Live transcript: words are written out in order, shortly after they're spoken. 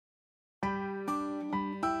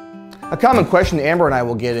A common question Amber and I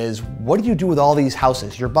will get is, what do you do with all these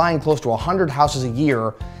houses? You're buying close to 100 houses a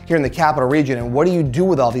year here in the capital region, and what do you do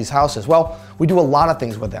with all these houses? Well, we do a lot of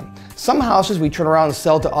things with them. Some houses we turn around and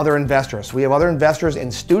sell to other investors. We have other investors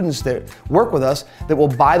and students that work with us that will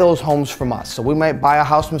buy those homes from us. So we might buy a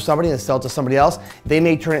house from somebody and sell it to somebody else. They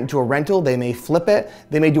may turn it into a rental, they may flip it,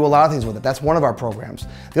 they may do a lot of things with it. That's one of our programs.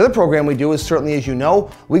 The other program we do is, certainly as you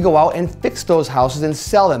know, we go out and fix those houses and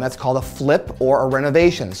sell them. That's called a flip or a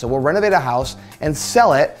renovation. So we'll renovate a house and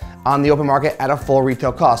sell it on the open market at a full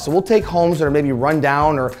retail cost. So we'll take homes that are maybe run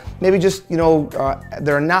down or maybe just,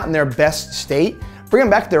 they're not in their best state, bring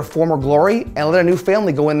them back to their former glory and let a new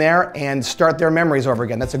family go in there and start their memories over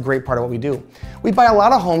again. That's a great part of what we do. We buy a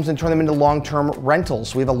lot of homes and turn them into long-term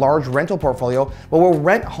rentals. We have a large rental portfolio where we'll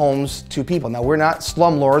rent homes to people. Now, we're not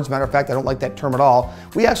slumlords. Matter of fact, I don't like that term at all.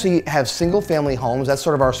 We actually have single-family homes. That's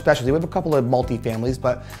sort of our specialty. We have a couple of multi-families,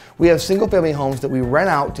 but we have single-family homes that we rent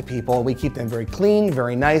out to people. We keep them very clean,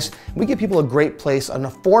 very nice. We give people a great place, an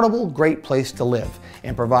affordable, great place to live,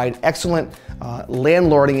 and provide excellent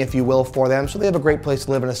landlording, if you will, for them, so they have a great place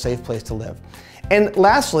to live and a safe place to live. And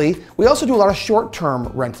lastly, we also do a lot of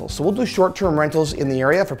short-term rentals. So we'll do short-term rentals in the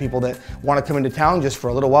area for people that want to come into town just for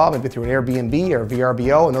a little while, maybe through an Airbnb or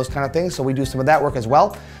VRBO and those kind of things. So we do some of that work as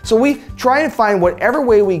well. So we try and find whatever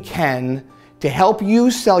way we can to help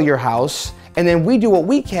you sell your house, and then we do what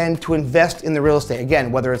we can to invest in the real estate.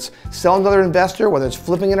 Again, whether it's selling to another investor, whether it's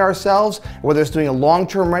flipping it ourselves, whether it's doing a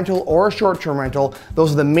long-term rental or a short-term rental,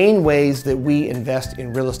 those are the main ways that we invest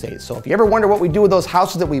in real estate. So if you ever wonder what we do with those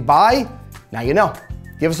houses that we buy, now you know.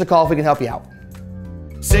 Give us a call if we can help you out.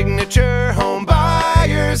 Signature Home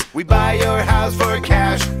Buyers. We buy your house for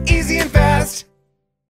cash, easy and fast.